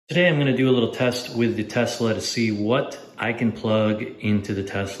Today I'm going to do a little test with the Tesla to see what I can plug into the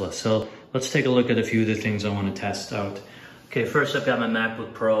Tesla. So let's take a look at a few of the things I want to test out. Okay, first I've got my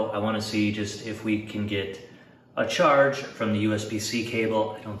MacBook Pro. I want to see just if we can get a charge from the USB-C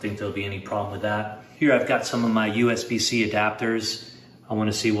cable. I don't think there'll be any problem with that. Here I've got some of my USB-C adapters. I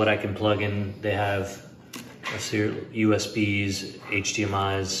want to see what I can plug in. They have, let's see, USBs,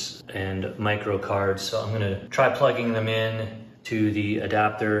 HDMIs, and micro cards. So I'm going to try plugging them in to the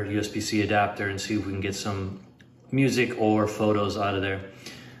adapter, USB-C adapter, and see if we can get some music or photos out of there.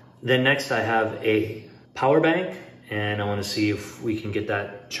 Then next I have a power bank, and I want to see if we can get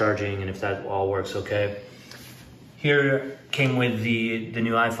that charging and if that all works okay. Here came with the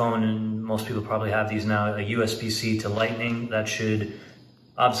new iPhone, and most people probably have these now, a USB-C to Lightning. That should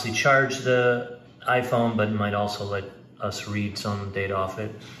obviously charge the iPhone, but might also let us read some data off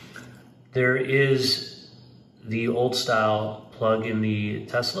it. There is the old style plug in the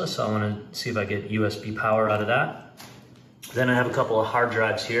Tesla, so I want to see if I get USB power out of that. Then I have a couple of hard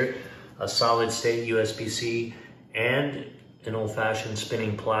drives here, a solid state USB-C and an old-fashioned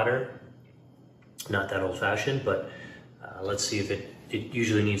spinning platter. Not that old-fashioned, but let's see if it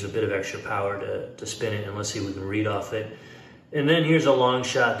usually needs a bit of extra power to spin it, and let's see if we can read off it. And then here's a long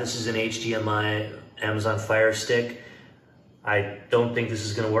shot. This is an HDMI Amazon Fire Stick. I don't think this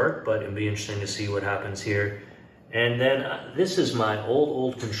is going to work, but it'll be interesting to see what happens here. And then this is my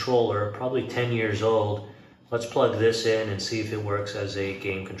old controller, probably 10 years old. Let's plug this in and see if it works as a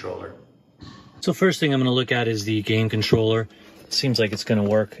game controller. So first thing I'm going to look at is the game controller. It seems like it's going to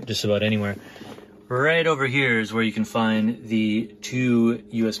work just about anywhere. Right over here is where you can find the two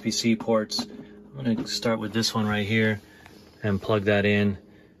USB-C ports. I'm going to start with this one right here and plug that in.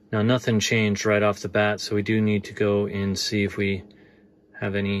 Now nothing changed right off the bat, so we do need to go and see if we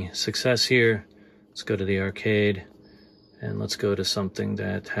have any success here. Let's go to the arcade and let's go to something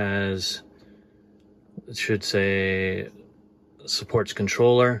that has, it should say supports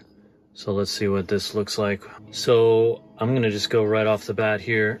controller. So let's see what this looks like. So I'm gonna just go right off the bat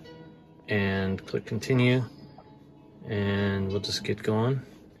here and click continue, and we'll just get going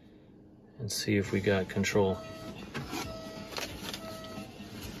and see if we got control.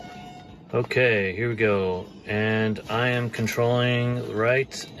 Okay, here we go. And I am controlling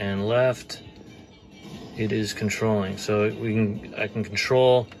right and left. It is controlling. So I can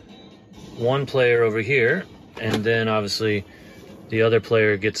control one player over here, and then obviously the other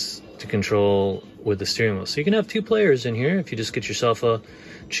player gets to control with the steering wheel. So you can have two players in here if you just get yourself a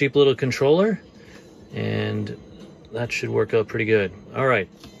cheap little controller, and that should work out pretty good. All right.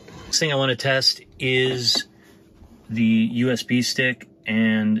 Next thing I want to test is the USB stick,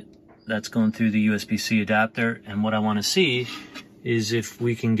 and that's going through the USB-C adapter. And what I want to see is if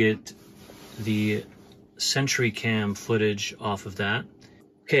we can get the Sentry Cam footage off of that.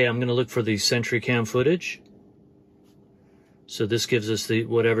 Okay, I'm going to look for the Sentry Cam footage. So this gives us the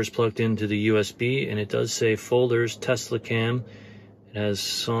whatever's plugged into the USB, and it does say folders, Tesla Cam. It has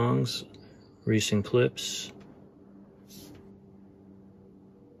songs, recent clips.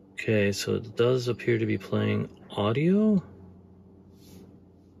 Okay, so it does appear to be playing audio.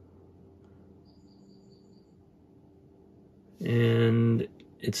 And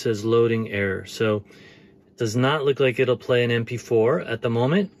it says loading error. So it does not look like it'll play an MP4 at the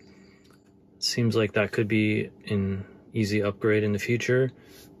moment. Seems like that could be an easy upgrade in the future,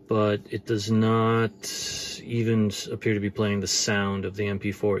 but it does not even appear to be playing the sound of the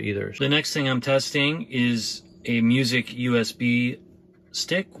MP4 either. The next thing I'm testing is a music USB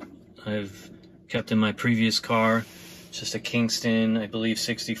stick I've kept in my previous car. It's just a Kingston, I believe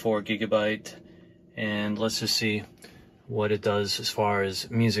 64 gigabyte. And let's just see what it does as far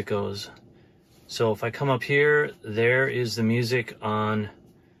as music goes. So if I come up here, there is the music on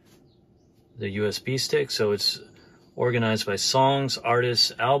the USB stick. So it's organized by songs,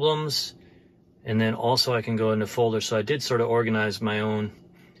 artists, albums, and then also I can go into folders. So I did sort of organize my own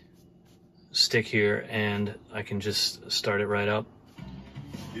stick here, and I can just start it right up.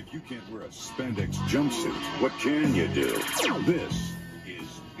 If you can't wear a spandex jumpsuit, what can you do? This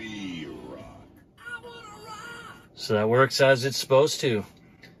is B-Rock. So that works as it's supposed to.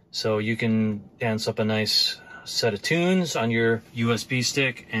 So you can dance up a nice set of tunes on your USB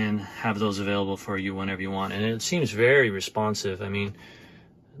stick and have those available for you whenever you want. And it seems very responsive. I mean,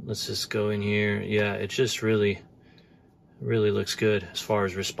 let's just go in here. Yeah, it just really looks good as far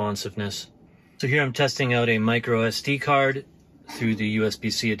as responsiveness. So here I'm testing out a micro SD card through the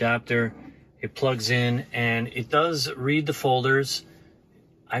USB-C adapter. It plugs in and it does read the folders.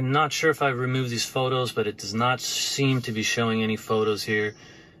 I'm not sure if I've removed these photos, but it does not seem to be showing any photos here.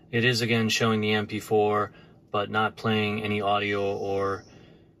 It is again showing the MP4, but not playing any audio or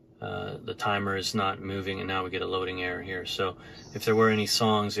the timer is not moving, and now we get a loading error here. So if there were any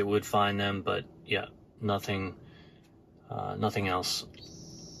songs, it would find them, but yeah, nothing else.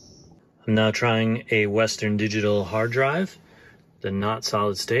 I'm now trying a Western Digital hard drive, the not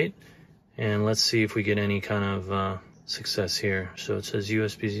solid state, and let's see if we get any kind of success here. So it says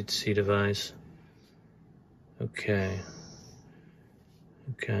USB-C device. Okay.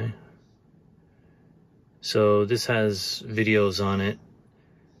 So this has videos on it.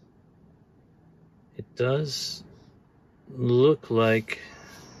 It does look like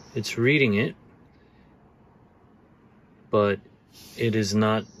it's reading it, but it is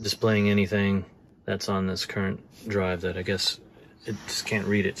not displaying anything that's on this current drive that I guess it just can't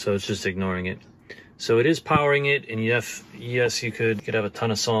read it, so it's just ignoring it. So it is powering it, and yes, you could have a ton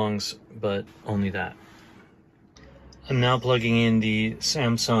of songs, but only that. I'm now plugging in the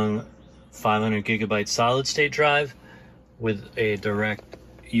Samsung 500 gigabyte solid state drive with a direct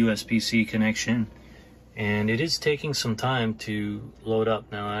USB-C connection, and it is taking some time to load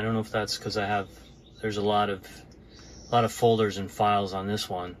up. Now I don't know if that's because there's a lot of folders and files on this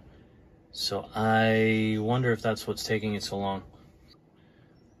one, so I wonder if that's what's taking it so long.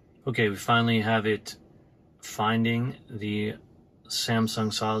 Okay, we finally have it finding the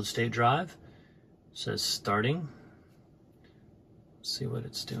Samsung solid state drive. It says starting. Let's see what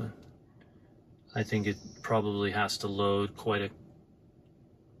it's doing. I think it probably has to load quite a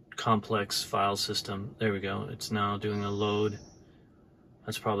complex file system. There we go. It's now doing a load.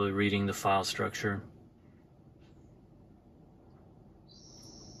 That's probably reading the file structure.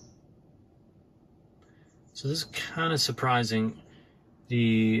 So this is kind of surprising.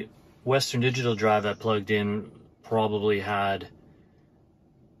 The Western Digital drive I plugged in probably had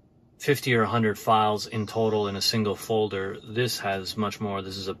 50 or 100 files in total in a single folder. This has much more.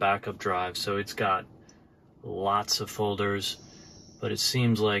 This is a backup drive, so it's got lots of folders, but it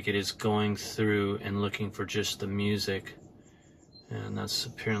seems like it is going through and looking for just the music, and that's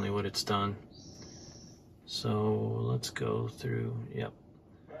apparently what it's done. So let's go through. Yep.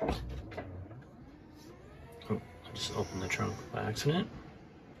 Oh, I just opened the trunk by accident.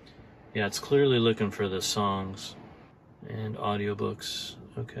 Yeah, it's clearly looking for the songs and audiobooks.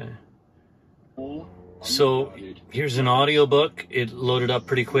 Okay. So here's an audiobook. It loaded up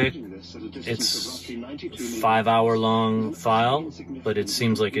pretty quick. It's a 5-hour long file, but it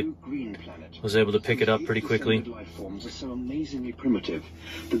seems like it was able to pick it up pretty quickly. Life forms are so amazingly primitive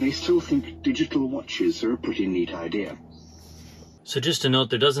that they still think digital watches are a pretty neat idea. So just a note,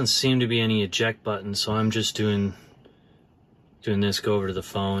 there doesn't seem to be any eject button, so I'm just doing this, go over to the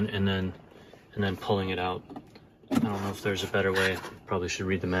phone and then pulling it out. I don't know if there's a better way. Probably should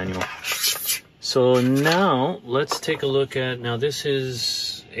read the manual. So now let's take a look at, now this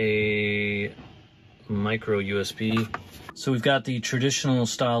is a micro USB. So we've got the traditional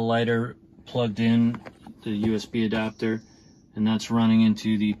style lighter plugged in, the USB adapter, and that's running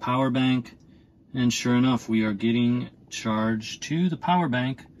into the power bank. And sure enough, we are getting charge to the power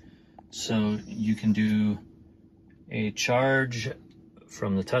bank. So you can do a charge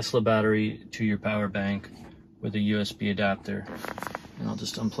from the Tesla battery to your power bank with a USB adapter. And I'll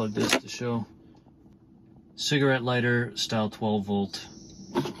just unplug this to show. Cigarette lighter style 12 volt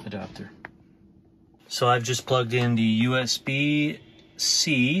adapter. So I've just plugged in the USB-C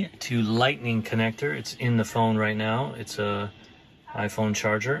to Lightning connector. It's in the phone right now. It's a iPhone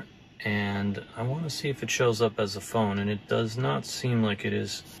charger, and I want to see if it shows up as a phone, and it does not seem like it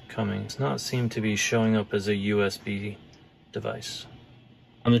is coming. It does not seem to be showing up as a USB device.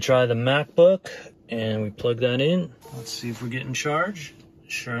 I'm gonna try the MacBook, and we plug that in. Let's see if we're getting charged.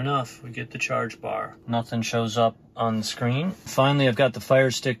 Sure enough, we get the charge bar. Nothing shows up on the screen. Finally, I've got the Fire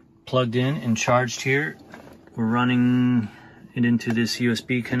Stick plugged in and charged here. We're running it into this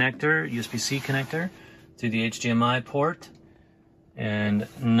USB-C connector through the HDMI port, and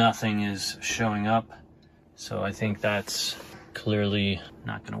nothing is showing up. So I think that's clearly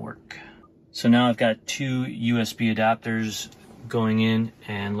not gonna work. So now I've got two USB adapters going in,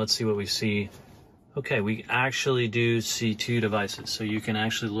 and let's see what we see. Okay, we actually do see two devices, so you can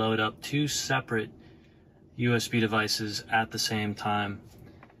actually load up two separate USB devices at the same time.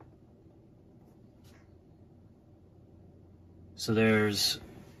 So there's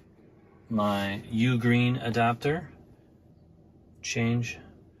my U-green adapter, change,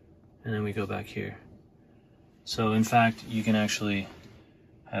 and then we go back here. So in fact, you can actually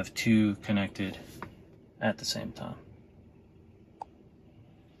have two connected at the same time.